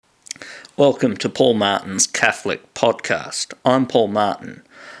Welcome to Paul Martin's Catholic Podcast. I'm Paul Martin.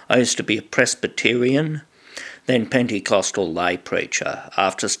 I used to be a Presbyterian, then Pentecostal lay preacher.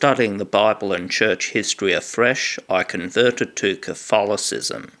 After studying the Bible and church history afresh, I converted to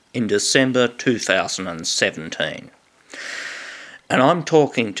Catholicism in December 2017. And I'm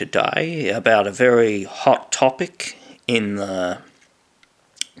talking today about a very hot topic in the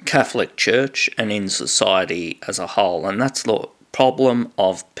Catholic Church and in society as a whole, and that's the problem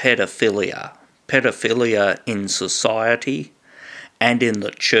of pedophilia in society and in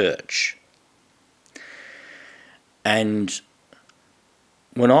the church. And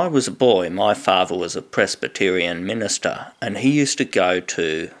when I was a boy, my father was a Presbyterian minister, and he used to go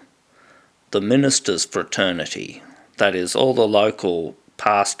to the ministers' fraternity, that is, all the local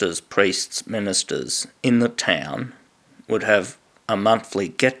pastors, priests, ministers in the town would have a monthly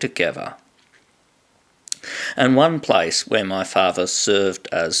get-together. And one place where my father served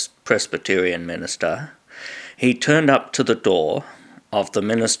as Presbyterian minister, he turned up to the door of the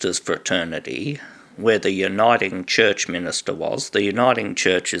ministers' fraternity where the Uniting Church minister was. The Uniting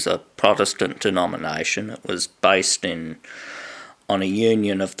Church is a Protestant denomination. It was based on a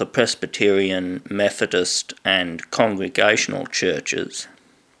union of the Presbyterian, Methodist and Congregational churches.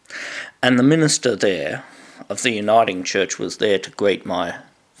 And the minister there of the Uniting Church was there to greet my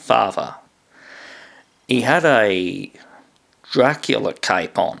father. He had a Dracula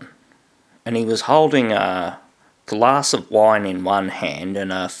cape on, and he was holding a glass of wine in one hand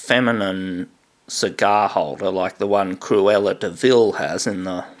and a feminine cigar holder like the one Cruella de Vil has in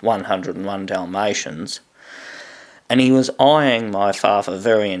the 101 Dalmatians, and he was eyeing my father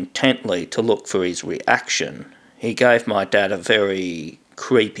very intently to look for his reaction. He gave my dad a very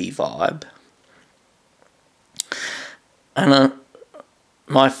creepy vibe. And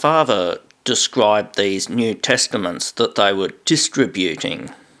my father described these New Testaments that they were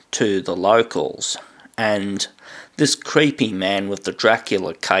distributing to the locals, and this creepy man with the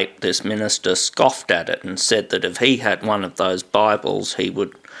Dracula cape, this minister, scoffed at it and said that if he had one of those Bibles he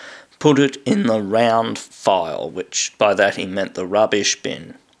would put it in the round file, which by that he meant the rubbish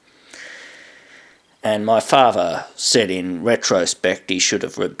bin. And my father said in retrospect he should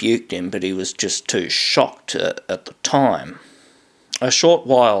have rebuked him, but he was just too shocked at the time. A short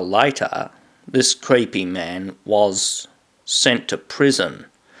while later, this creepy man was sent to prison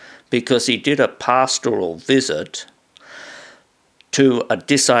because he did a pastoral visit to a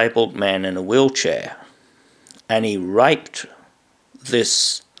disabled man in a wheelchair, and he raped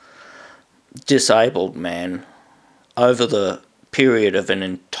this disabled man over the period of an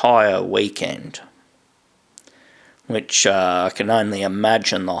entire weekend, which I can only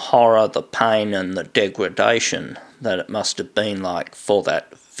imagine the horror, the pain and the degradation that it must have been like for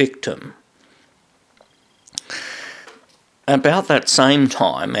that victim. About that same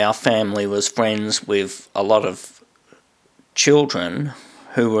time, our family was friends with a lot of children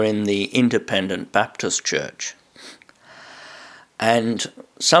who were in the Independent Baptist Church. And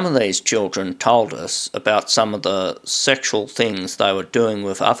some of these children told us about some of the sexual things they were doing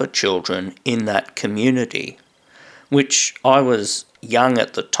with other children in that community, which I was young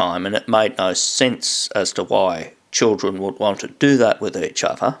at the time, and it made no sense as to why children would want to do that with each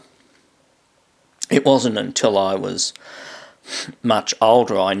other. It wasn't until I was much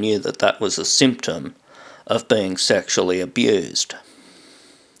older I knew that that was a symptom of being sexually abused.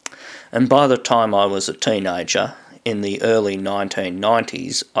 And by the time I was a teenager, in the early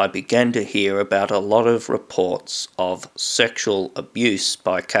 1990s, I began to hear about a lot of reports of sexual abuse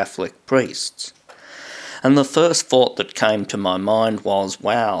by Catholic priests. And the first thought that came to my mind was,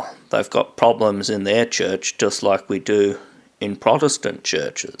 wow, they've got problems in their church just like we do in Protestant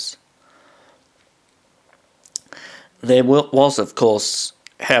churches. There was, of course,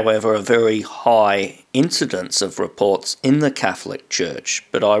 however, a very high incidence of reports in the Catholic Church,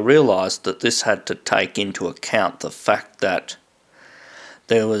 but I realised that this had to take into account the fact that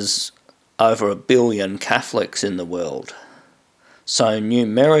there was over 1 billion Catholics in the world. So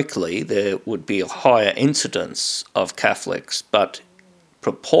numerically there would be a higher incidence of Catholics, but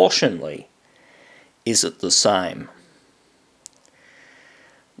proportionally, is it the same?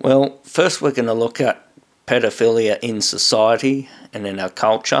 Well, first we're going to look at pedophilia in society and in our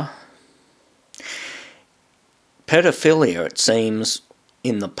culture. Pedophilia, it seems,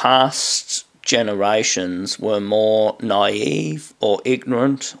 in the past generations were more naive or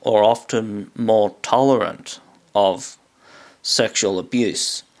ignorant or often more tolerant of sexual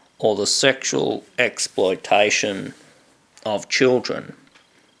abuse or the sexual exploitation of children.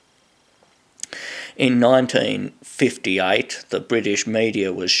 In 1958, the British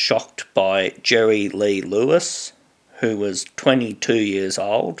media was shocked by Jerry Lee Lewis, who was 22 years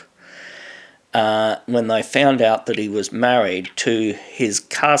old, when they found out that he was married to his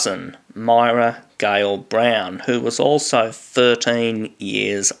cousin, Myra Gale Brown, who was also 13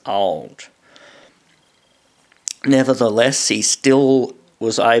 years old. Nevertheless, he still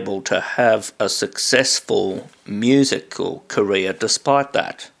was able to have a successful musical career despite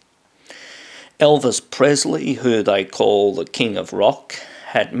that. Elvis Presley, who they call the King of Rock,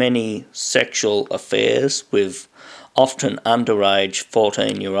 had many sexual affairs with often underage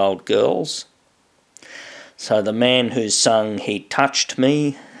 14-year-old girls. So the man who sung "He Touched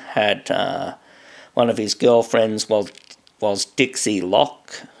Me" had one of his girlfriends was Dixie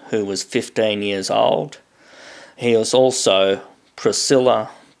Locke, who was 15 years old. He was also Priscilla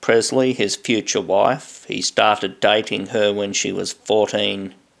Presley, his future wife. He started dating her when she was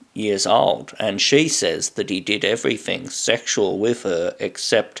 14 years old, and she says that he did everything sexual with her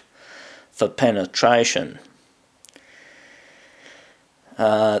except for penetration.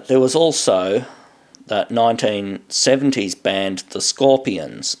 There was also that 1970s band The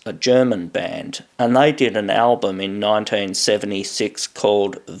Scorpions, a German band, and they did an album in 1976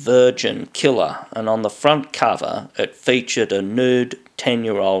 called Virgin Killer, and on the front cover it featured a nude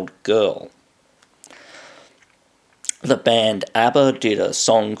 10-year-old girl. The band ABBA did a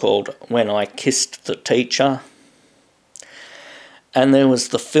song called When I Kissed the Teacher. And there was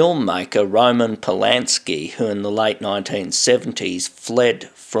the filmmaker Roman Polanski, who in the late 1970s fled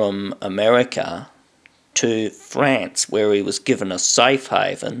from America to France, where he was given a safe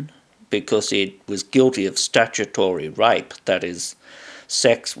haven because he was guilty of statutory rape, that is,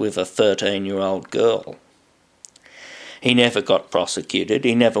 sex with a 13-year-old girl. He never got prosecuted,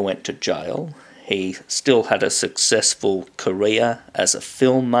 he never went to jail. He still had a successful career as a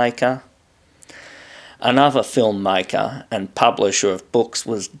filmmaker. Another filmmaker and publisher of books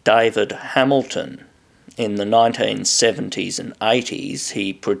was David Hamilton. In the 1970s and 80s,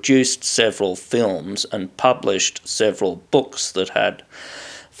 he produced several films and published several books that had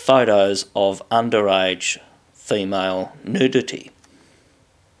photos of underage female nudity.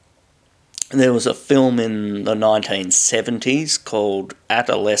 There was a film in the 1970s called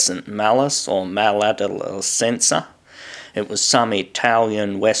Adolescent Malice, or Maladolescenza. It was some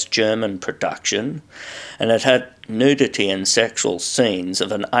Italian West German production, and it had nudity and sexual scenes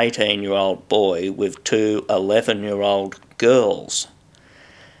of an 18-year-old boy with two 11-year-old girls.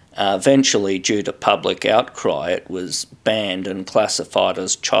 Eventually, due to public outcry, it was banned and classified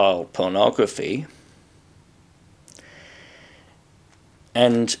as child pornography.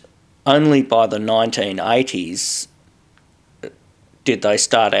 And only by the 1980s did they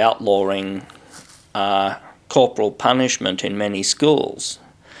start outlawing corporal punishment in many schools.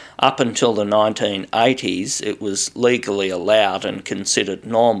 Up until the 1980s, it was legally allowed and considered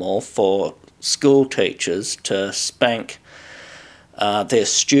normal for school teachers to spank their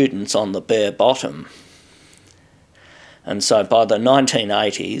students on the bare bottom. And so by the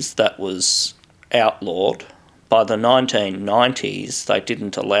 1980s, that was outlawed. By the 1990s, they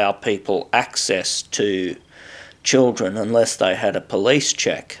didn't allow people access to children unless they had a police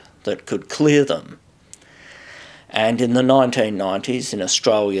check that could clear them. And in the 1990s in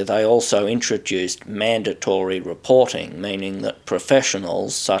Australia, they also introduced mandatory reporting, meaning that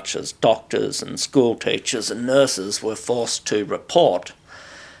professionals such as doctors and school teachers and nurses were forced to report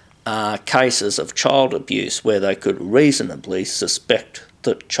cases of child abuse where they could reasonably suspect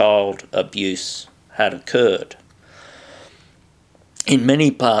that child abuse had occurred. In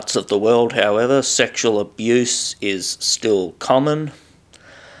many parts of the world, however, sexual abuse is still common.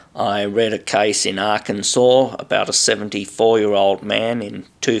 I read a case in Arkansas about a 74-year-old man in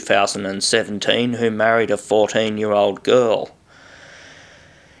 2017 who married a 14-year-old girl.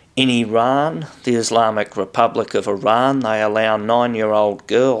 In Iran, the Islamic Republic of Iran, they allow 9-year-old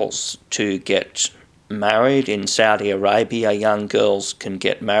girls to get married. In Saudi Arabia, young girls can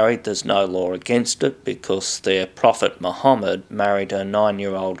get married. There's no law against it because their Prophet Muhammad married a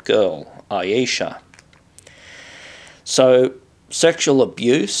 9-year-old girl, Aisha. So sexual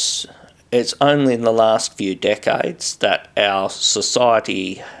abuse, it's only in the last few decades that our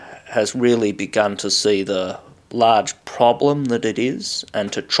society has really begun to see the large problem that it is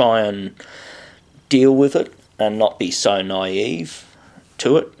and to try and deal with it and not be so naive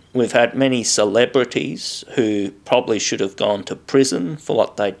to it. We've had many celebrities who probably should have gone to prison for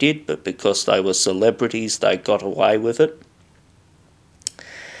what they did, but because they were celebrities, they got away with it.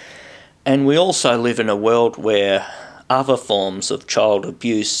 And we also live in a world where other forms of child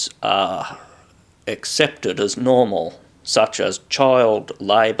abuse are accepted as normal, such as child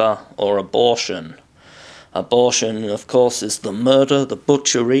labour or abortion. Abortion, of course, is the murder, the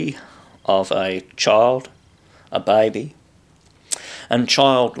butchery of a child, a baby. And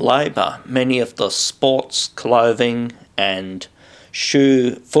child labour, many of the sports clothing and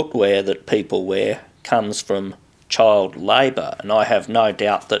footwear that people wear comes from child labour, and I have no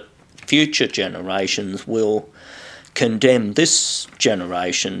doubt that future generations will condemn this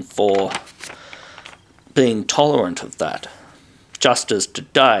generation for being tolerant of that, just as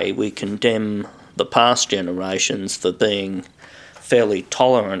today we condemn the past generations for being fairly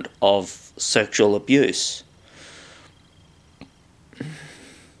tolerant of sexual abuse.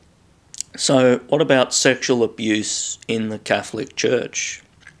 So what about sexual abuse in the Catholic Church?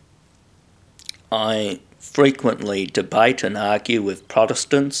 I frequently debate and argue with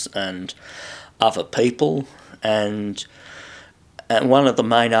Protestants and other people, and one of the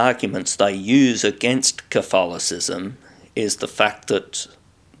main arguments they use against Catholicism is the fact that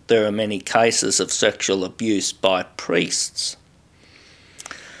there are many cases of sexual abuse by priests.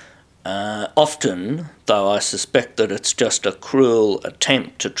 Often, though, I suspect that it's just a cruel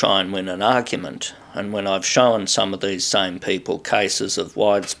attempt to try and win an argument, and when I've shown some of these same people cases of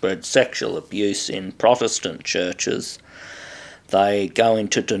widespread sexual abuse in Protestant churches, they go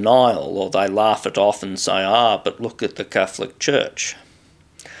into denial or they laugh it off and say, but look at the Catholic Church.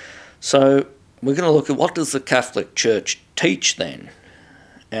 So we're going to look at what does the Catholic Church teach then?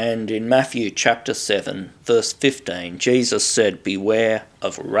 And in Matthew chapter 7, verse 15, Jesus said, "Beware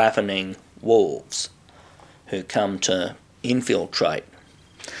of ravening wolves who come to infiltrate."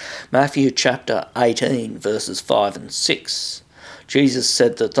 Matthew chapter 18, verses 5 and 6, Jesus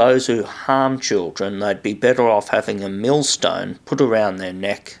said that those who harm children, they'd be better off having a millstone put around their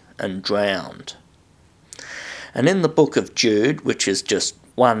neck and drowned. And in the book of Jude, which is just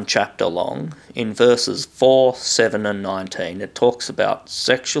one chapter long, in verses 4, 7 and 19, it talks about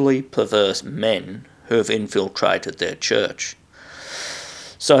sexually perverse men who have infiltrated their church.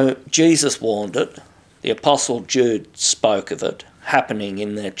 So Jesus warned it, the Apostle Jude spoke of it happening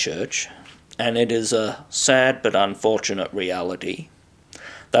in their church, and it is a sad but unfortunate reality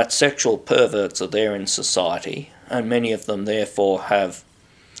that sexual perverts are there in society, and many of them therefore have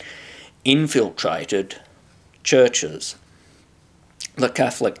infiltrated churches. The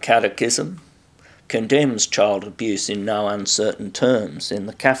Catholic Catechism condemns child abuse in no uncertain terms. In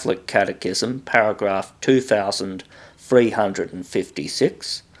the Catholic Catechism, paragraph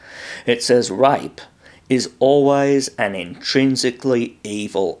 2356, it says, "Rape is always an intrinsically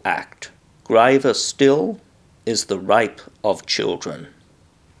evil act. Graver still is the rape of children."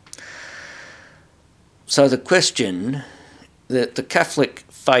 So the question that the Catholic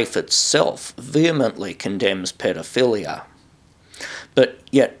faith itself vehemently condemns pedophilia, but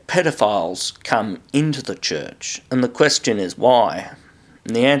yet pedophiles come into the church, and the question is why?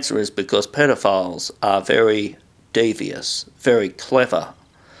 And the answer is because pedophiles are very devious, very clever.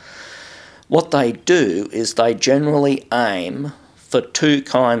 What they do is they generally aim for two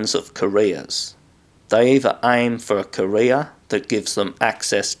kinds of careers. They either aim for a career that gives them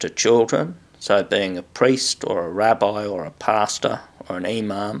access to children, so being a priest or a rabbi or a pastor or an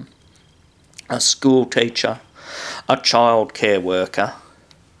imam, a school teacher, a child care worker.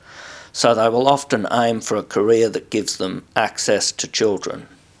 So they will often aim for a career that gives them access to children,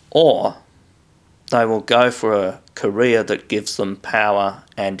 or they will go for a career that gives them power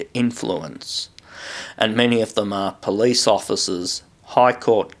and influence. And many of them are police officers, high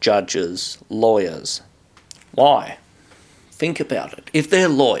court judges, lawyers. Why? Think about it. If they're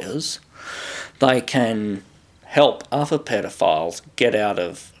lawyers, they can help other pedophiles get out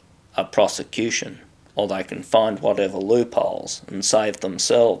of a prosecution, or they can find whatever loopholes and save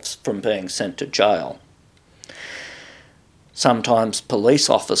themselves from being sent to jail. Sometimes police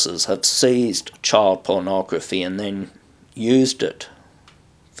officers have seized child pornography and then used it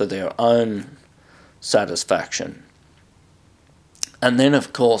for their own satisfaction. And then,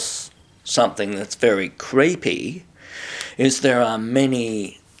 of course, something that's very creepy is there are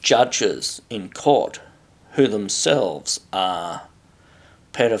many judges in court who themselves are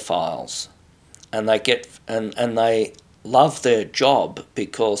pedophiles, and they love their job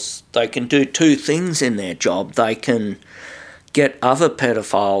because they can do two things in their job. They can get other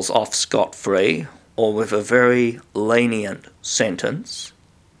pedophiles off scot-free or with a very lenient sentence,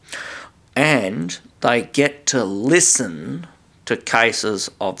 and they get to listen to cases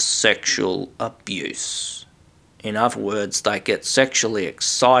of sexual abuse. In other words, they get sexually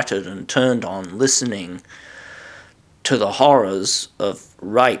excited and turned on listening to the horrors of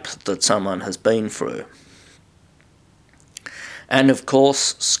rape that someone has been through. And of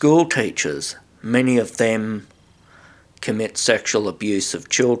course, school teachers, many of them commit sexual abuse of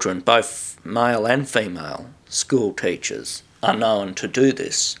children, both male and female school teachers are known to do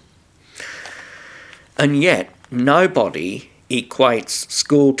this. And yet, nobody equates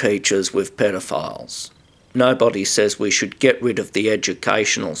school teachers with pedophiles. Nobody says we should get rid of the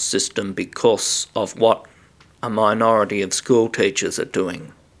educational system because of what a minority of school teachers are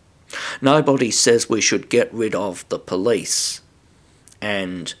doing. Nobody says we should get rid of the police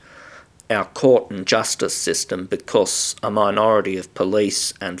and our court and justice system because a minority of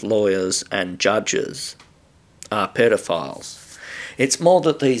police and lawyers and judges are pedophiles. It's more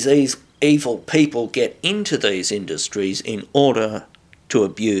that these evil people get into these industries in order to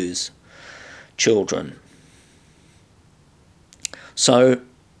abuse children. So,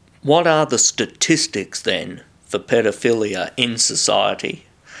 what are the statistics then for pedophilia in society?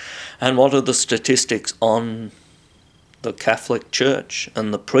 And what are the statistics on the Catholic Church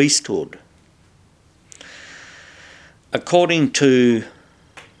and the priesthood? According to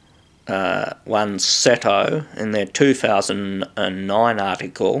one Seto in their 2009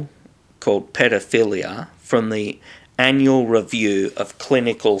 article called Pedophilia from the Annual Review of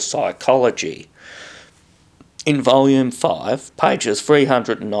Clinical Psychology, in Volume 5, pages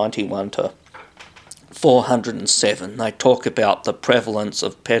 391 to 407, they talk about the prevalence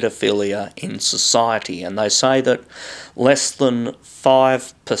of pedophilia in society, and they say that less than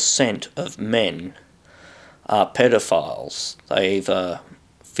 5% of men are pedophiles. They either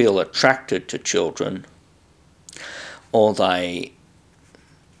feel attracted to children or they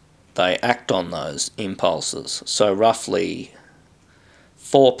act on those impulses. So roughly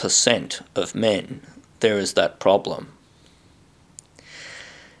 4% of men, there is that problem.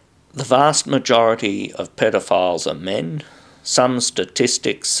 The vast majority of pedophiles are men. Some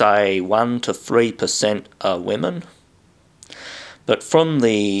statistics say 1 to 3% are women. But from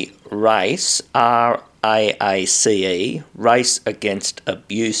the RACE, RAACE, Race Against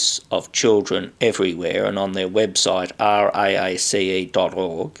Abuse of Children Everywhere, and on their website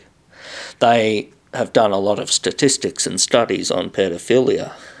raace.org, they have done a lot of statistics and studies on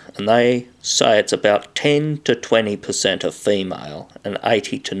pedophilia, and they say it's about 10 to 20% are female and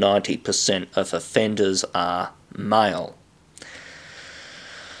 80 to 90% of offenders are male.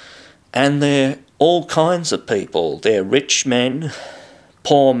 And they're all kinds of people. They're rich men,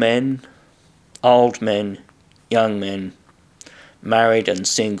 poor men, old men, young men, married and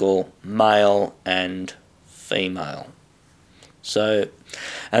single, male and female. So,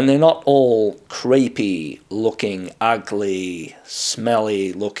 and they're not all creepy looking, ugly,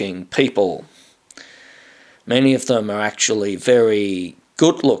 smelly looking people. Many of them are actually very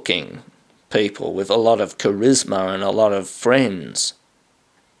good looking people with a lot of charisma and a lot of friends.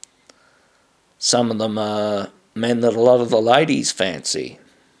 Some of them are men that a lot of the ladies fancy.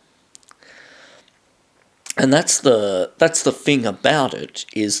 And that's the thing about it,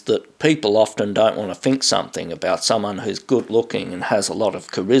 is that people often don't want to think something about someone who's good looking and has a lot of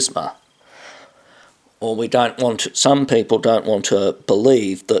charisma. Or some people don't want to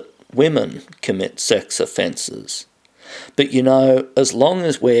believe that women commit sex offences. But you know, as long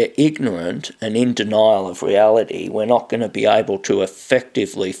as we're ignorant and in denial of reality, we're not going to be able to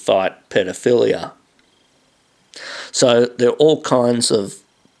effectively fight pedophilia. So there are all kinds of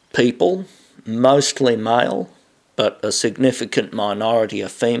people, mostly male, but a significant minority are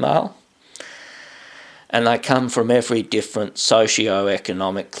female. And they come from every different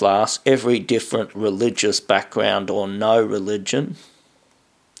socio-economic class, every different religious background or no religion.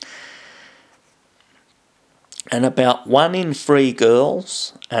 And about 1 in 3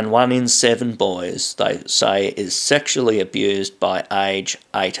 girls and 1 in 7 boys, they say, is sexually abused by age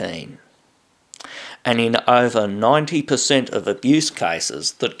 18. And in over 90% of abuse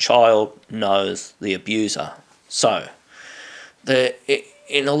cases, the child knows the abuser. So,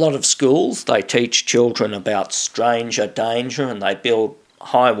 in a lot of schools, they teach children about stranger danger and they build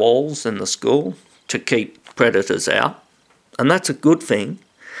high walls in the school to keep predators out. And that's a good thing.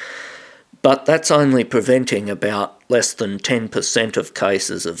 But that's only preventing about less than 10% of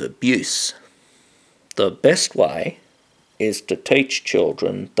cases of abuse. The best way is to teach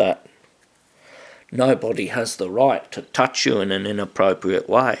children that nobody has the right to touch you in an inappropriate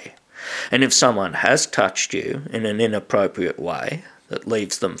way. And if someone has touched you in an inappropriate way that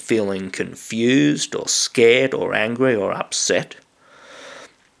leaves them feeling confused or scared or angry or upset,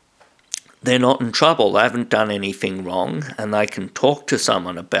 they're not in trouble. They haven't done anything wrong and they can talk to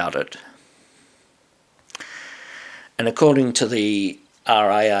someone about it. And according to the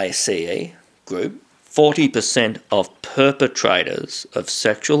RAACE group, 40% of perpetrators of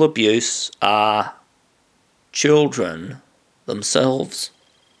sexual abuse are children themselves.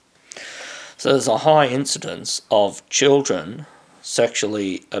 So there's a high incidence of children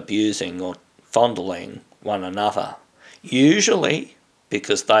sexually abusing or fondling one another, usually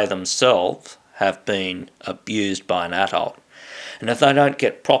because they themselves have been abused by an adult. And if they don't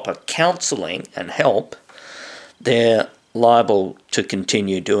get proper counselling and help, they're liable to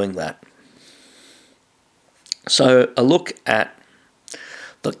continue doing that. So a look at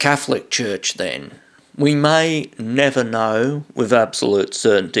the Catholic Church then. We may never know with absolute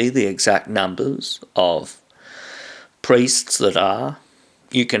certainty the exact numbers of priests that are.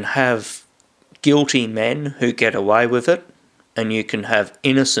 You can have guilty men who get away with it, and you can have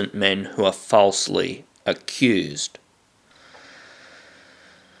innocent men who are falsely accused.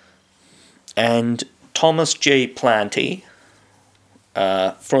 And Thomas G. Planty,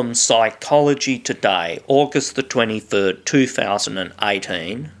 from Psychology Today, August the 23rd,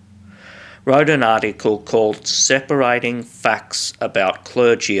 2018, wrote an article called Separating Facts About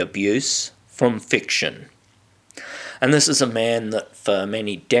Clergy Abuse from Fiction. And this is a man that for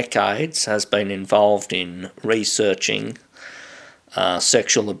many decades has been involved in researching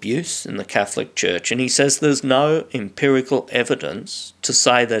sexual abuse in the Catholic Church. And he says there's no empirical evidence to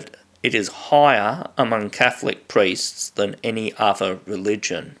say that it is higher among Catholic priests than any other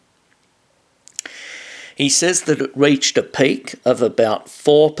religion. He says that it reached a peak of about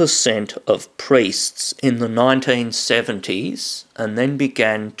 4% of priests in the 1970s and then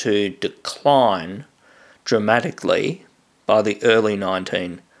began to decline dramatically by the early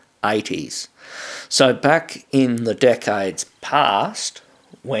 1980s. So back in the decades past,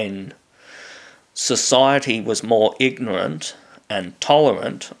 when society was more ignorant and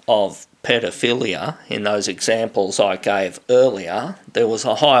tolerant of pedophilia, in those examples I gave earlier, there was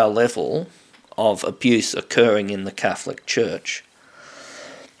a higher level of abuse occurring in the Catholic Church.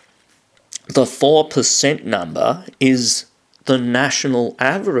 The 4% number is the national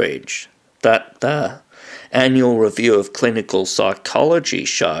average that the Annual Review of Clinical Psychology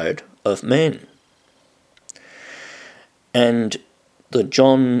showed of men. And the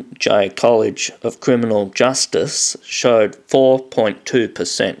John Jay College of Criminal Justice showed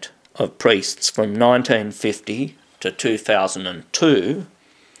 4.2% of priests from 1950 to 2002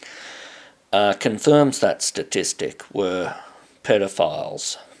 confirms that statistic were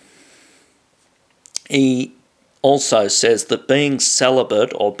pedophiles. He also says that being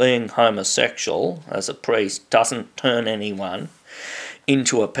celibate or being homosexual as a priest doesn't turn anyone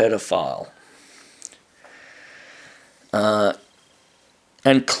into a pedophile.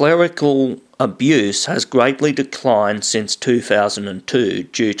 And clerical abuse has greatly declined since 2002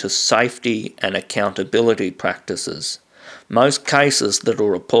 due to safety and accountability practices. Most cases that are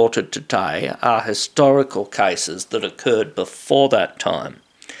reported today are historical cases that occurred before that time.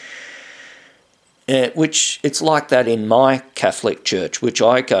 Which it's like that in my Catholic church, which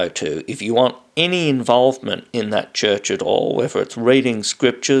I go to. If you want any involvement in that church at all, whether it's reading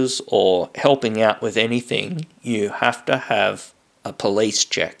scriptures or helping out with anything, you have to have a police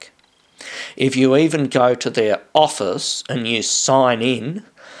check. If you even go to their office and you sign in,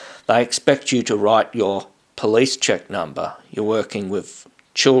 they expect you to write your police check number. You're working with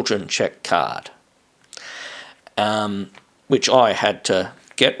children check card, which I had to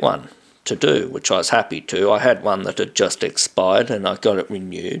get one to do, which I was happy to. I had one that had just expired and I got it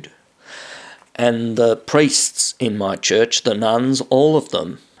renewed. And the priests in my church, the nuns, all of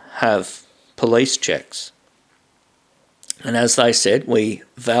them have police checks. And as they said, we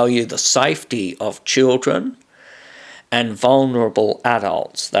value the safety of children and vulnerable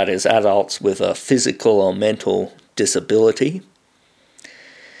adults, that is, adults with a physical or mental disability.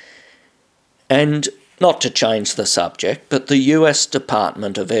 And not to change the subject, but the US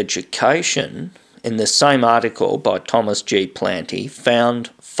Department of Education, in this same article by Thomas G. Planty,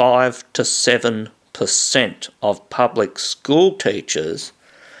 found 5 to 7% of public school teachers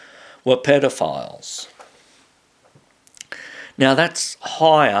were pedophiles. Now that's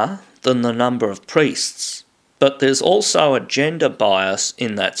higher than the number of priests, but there's also a gender bias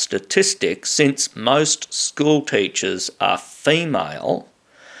in that statistic since most school teachers are female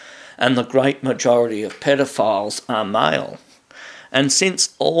and the great majority of pedophiles are male. And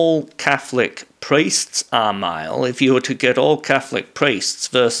since all Catholic priests are male, if you were to get all Catholic priests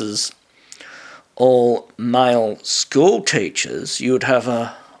versus all male school teachers, you would have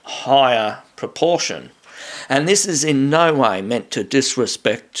a higher proportion. And this is in no way meant to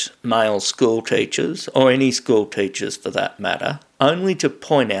disrespect male school teachers, or any school teachers for that matter, only to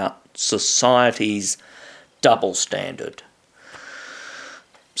point out society's double standard.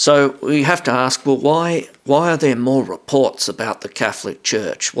 So we have to ask, well, why are there more reports about the Catholic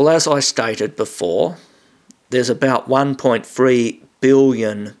Church? Well, as I stated before, there's about 1.3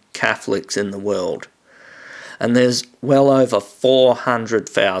 billion Catholics in the world, and there's well over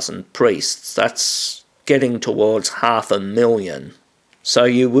 400,000 priests. That's getting towards 500,000. So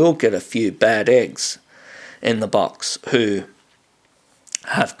you will get a few bad eggs in the box who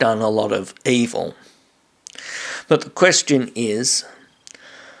have done a lot of evil. But the question is,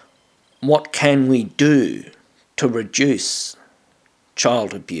 what can we do to reduce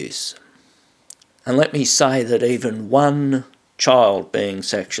child abuse? And let me say that even one child being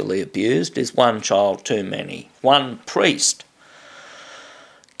sexually abused is one child too many. One priest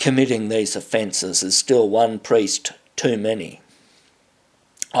committing these offences is still one priest too many.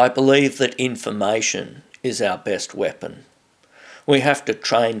 I believe that information is our best weapon. We have to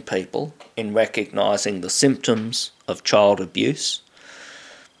train people in recognising the symptoms of child abuse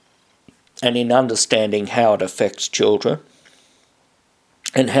and in understanding how it affects children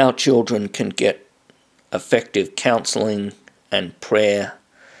and how children can get effective counselling and prayer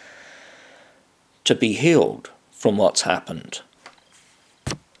to be healed from what's happened.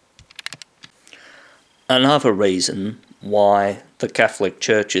 Another reason why the Catholic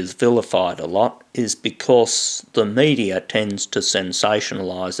Church is vilified a lot is because the media tends to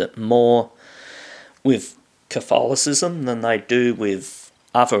sensationalise it more with Catholicism than they do with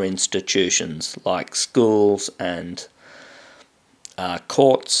other institutions like schools and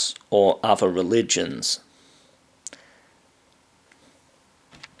courts or other religions.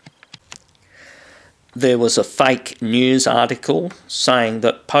 There was a fake news article saying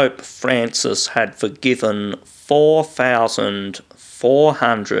that Pope Francis had forgiven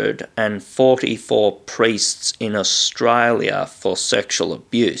 4,444 priests in Australia for sexual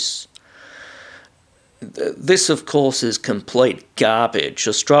abuse. This, of course, is complete garbage.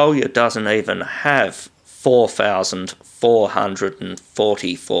 Australia doesn't even have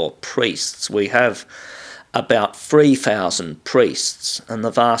 4,444 priests. We have about 3,000 priests, and the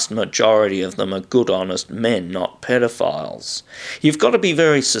vast majority of them are good, honest men, not pedophiles. You've got to be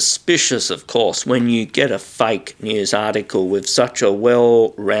very suspicious, of course, when you get a fake news article with such a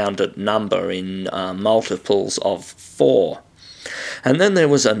well-rounded number in multiples of 4. And then there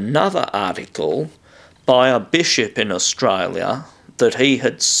was another article by a bishop in Australia that he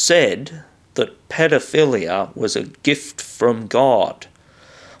had said that pedophilia was a gift from God.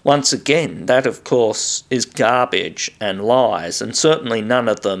 Once again, that of course is garbage and lies, and certainly none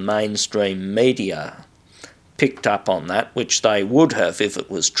of the mainstream media picked up on that, which they would have if it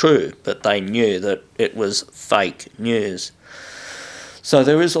was true, but they knew that it was fake news. So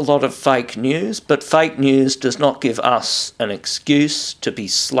there is a lot of fake news, but fake news does not give us an excuse to be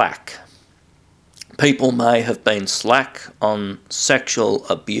slack. People may have been slack on sexual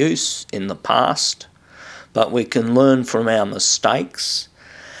abuse in the past, but we can learn from our mistakes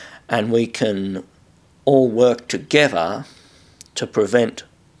and we can all work together to prevent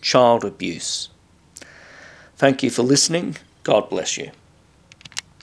child abuse. Thank you for listening. God bless you.